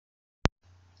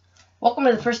Welcome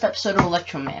to the first episode of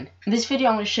Electro Man. In this video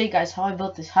I'm going to show you guys how I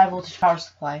built this high voltage power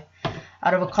supply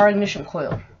out of a car ignition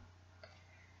coil.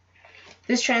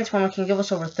 This transformer can give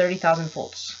us over 30,000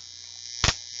 volts.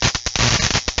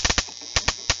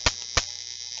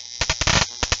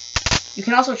 You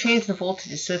can also change the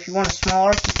voltages, so if you want a small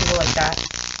arc you can go like that,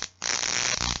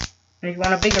 and if you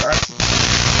want a bigger arc you can.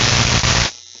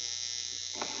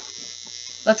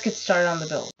 Let's get started on the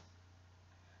build.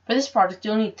 For this project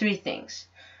you'll need three things.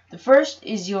 The first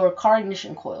is your car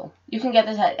ignition coil. You can get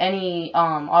this at any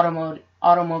automobile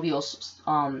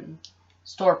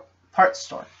parts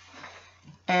store.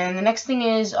 And the next thing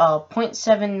is a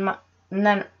 0.7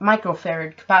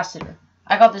 microfarad capacitor.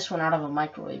 I got this one out of a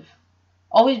microwave.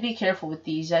 Always be careful with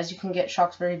these, as you can get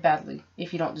shocked very badly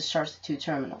if you don't discharge the two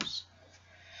terminals.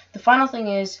 The final thing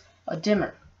is a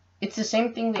dimmer. It's the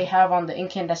same thing they have on the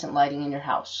incandescent lighting in your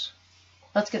house.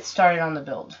 Let's get started on the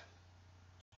build.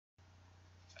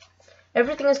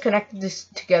 Everything is connected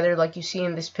together like you see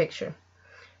in this picture.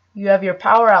 You have your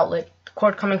power outlet, the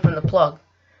cord coming from the plug,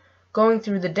 going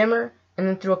through the dimmer and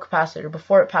then through a capacitor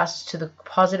before it passes to the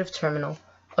positive terminal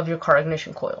of your car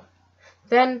ignition coil.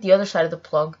 Then the other side of the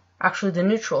plug, actually the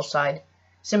neutral side,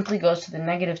 simply goes to the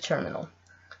negative terminal.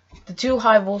 The two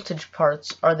high voltage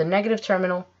parts are the negative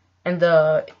terminal and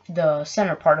the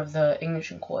center part of the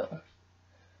ignition coil.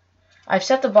 I've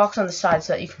set the box on the side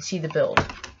so that you can see the build.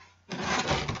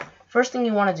 First thing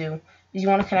you want to do is you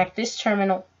want to connect this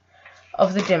terminal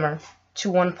of the dimmer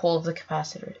to one pole of the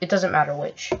capacitor. It doesn't matter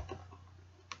which.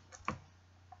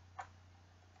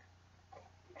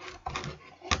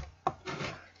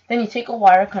 Then you take a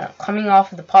wire coming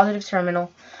off of the positive terminal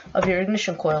of your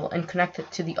ignition coil and connect it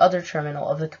to the other terminal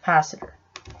of the capacitor.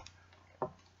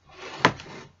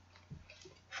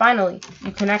 Finally,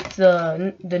 you connect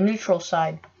the neutral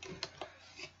side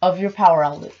of your power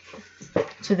outlet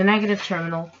to the negative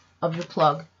terminal of your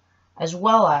plug, as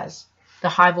well as the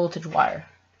high voltage wire.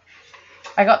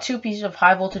 I got two pieces of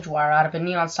high voltage wire out of a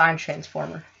neon sign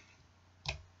transformer.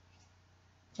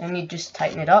 And you just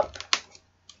tighten it up.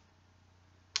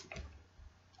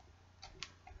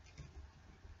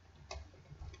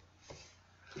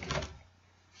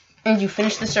 And you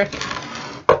finish the circuit.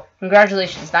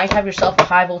 Congratulations, now you have yourself a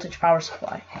high voltage power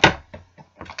supply.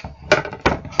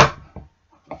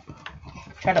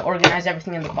 Try to organize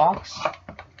everything in the box.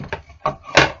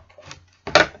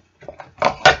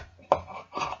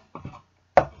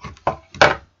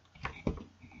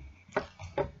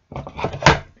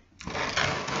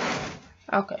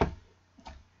 Okay.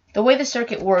 The way the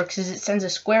circuit works is it sends a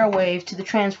square wave to the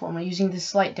transformer using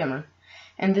this light dimmer,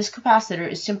 and this capacitor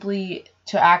is simply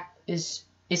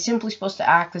supposed to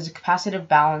act as a capacitive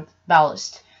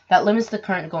ballast that limits the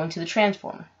current going to the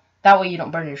transformer. That way you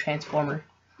don't burn your transformer.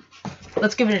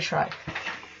 Let's give it a try.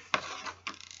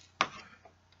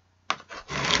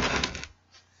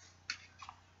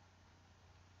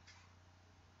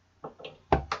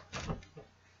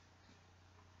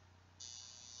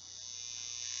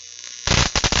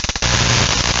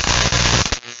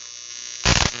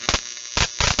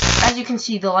 As you can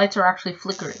see, the lights are actually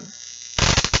flickering.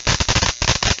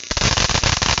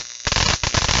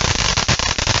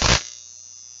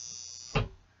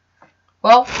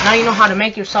 Well, now you know how to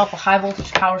make yourself a high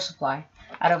voltage power supply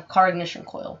out of a car ignition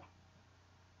coil.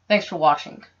 Thanks for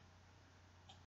watching.